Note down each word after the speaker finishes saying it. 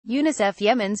UNICEF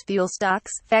Yemen's fuel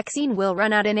stocks. Vaccine will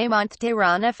run out in a month.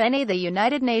 Tehran FNA. The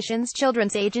United Nations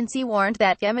Children's Agency warned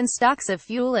that Yemen's stocks of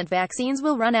fuel and vaccines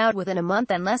will run out within a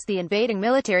month unless the invading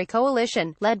military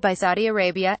coalition, led by Saudi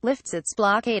Arabia, lifts its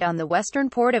blockade on the western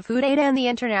port of Hudaydah and the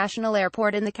international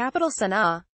airport in the capital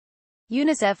Sanaa.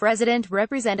 UNICEF Resident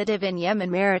Representative in Yemen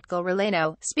Meritxell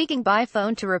Relano, speaking by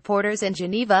phone to reporters in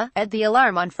Geneva, had the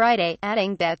alarm on Friday,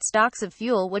 adding that stocks of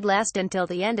fuel would last until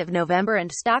the end of November and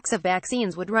stocks of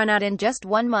vaccines would run out in just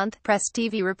 1 month, Press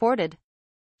TV reported.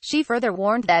 She further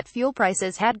warned that fuel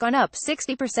prices had gone up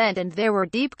 60% and there were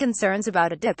deep concerns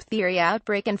about a diphtheria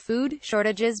outbreak and food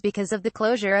shortages because of the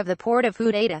closure of the port of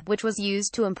Hudaydah, which was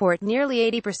used to import nearly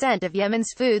 80% of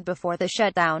Yemen's food before the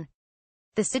shutdown.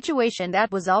 The situation that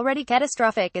was already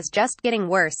catastrophic is just getting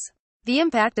worse. The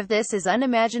impact of this is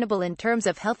unimaginable in terms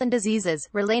of health and diseases,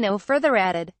 Relano further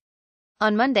added.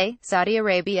 On Monday, Saudi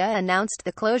Arabia announced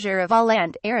the closure of all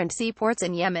land, air and sea ports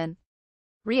in Yemen.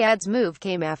 Riyadh's move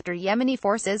came after Yemeni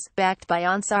forces, backed by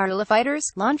Ansarullah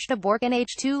fighters, launched a Borkan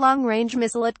H-2 long-range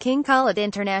missile at King Khalid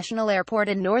International Airport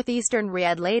in northeastern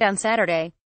Riyadh late on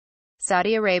Saturday.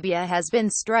 Saudi Arabia has been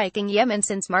striking Yemen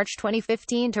since March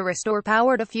 2015 to restore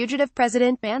power to fugitive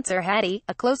President Mansur Hadi,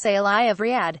 a close ally of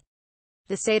Riyadh.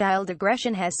 The state-styled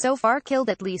aggression has so far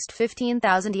killed at least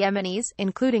 15,000 Yemenis,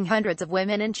 including hundreds of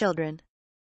women and children.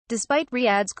 Despite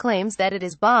Riyadh's claims that it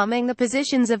is bombing the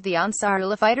positions of the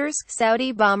Ansarullah fighters,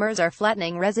 Saudi bombers are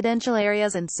flattening residential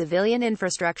areas and civilian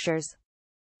infrastructures.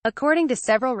 According to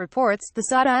several reports, the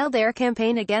Saudi air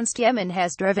campaign against Yemen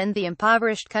has driven the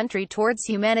impoverished country towards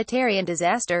humanitarian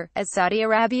disaster, as Saudi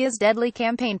Arabia's deadly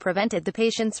campaign prevented the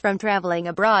patients from traveling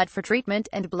abroad for treatment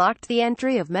and blocked the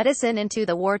entry of medicine into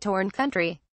the war-torn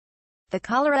country. The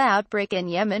cholera outbreak in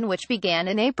Yemen, which began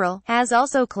in April, has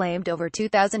also claimed over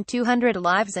 2,200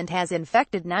 lives and has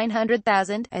infected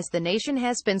 900,000, as the nation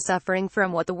has been suffering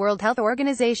from what the World Health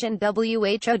Organization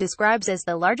 (WHO) describes as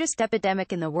the largest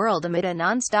epidemic in the world amid a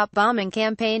non-stop bombing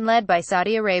campaign led by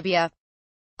Saudi Arabia.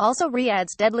 Also,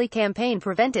 Riyadh's deadly campaign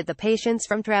prevented the patients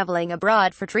from traveling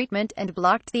abroad for treatment and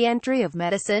blocked the entry of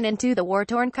medicine into the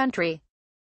war-torn country.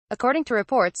 According to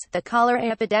reports, the cholera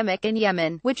epidemic in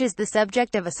Yemen, which is the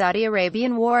subject of a Saudi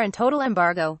Arabian war and total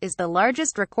embargo, is the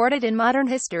largest recorded in modern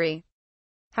history.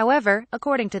 However,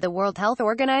 according to the World Health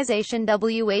Organization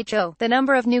 (WHO), the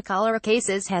number of new cholera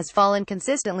cases has fallen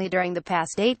consistently during the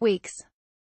past 8 weeks.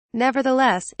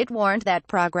 Nevertheless, it warned that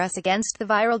progress against the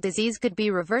viral disease could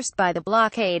be reversed by the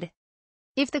blockade.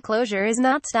 If the closure is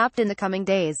not stopped in the coming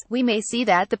days, we may see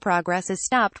that the progress is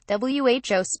stopped,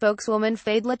 WHO spokeswoman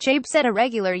Fadla Chaib said at a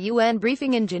regular UN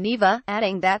briefing in Geneva,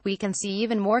 adding that we can see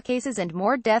even more cases and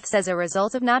more deaths as a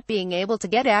result of not being able to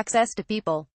get access to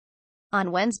people.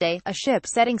 On Wednesday, a ship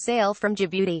setting sail from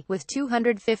Djibouti, with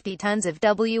 250 tons of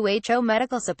WHO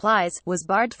medical supplies, was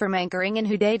barred from anchoring in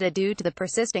Hudaydah due to the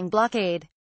persisting blockade.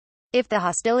 If the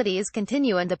hostilities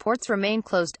continue and the ports remain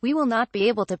closed, we will not be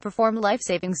able to perform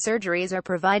life-saving surgeries or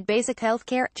provide basic health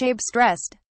care, Chaib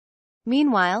stressed.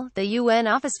 Meanwhile, the UN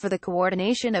Office for the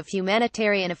Coordination of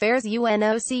Humanitarian Affairs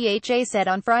UNOCHA said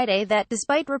on Friday that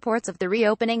despite reports of the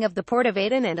reopening of the port of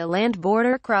Aden and a land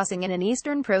border crossing in an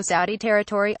eastern pro-Saudi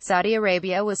territory, Saudi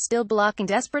Arabia was still blocking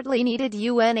desperately needed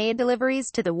UN aid deliveries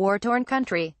to the war-torn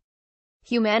country.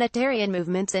 Humanitarian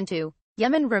movements into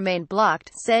Yemen remain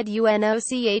blocked, said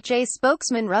UNOCHA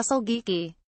spokesman Russell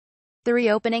Geeky. The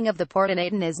reopening of the port in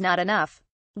Aden is not enough.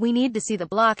 We need to see the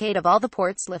blockade of all the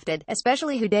ports lifted,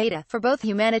 especially Hudaydah, for both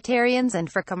humanitarians and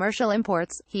for commercial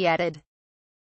imports, he added.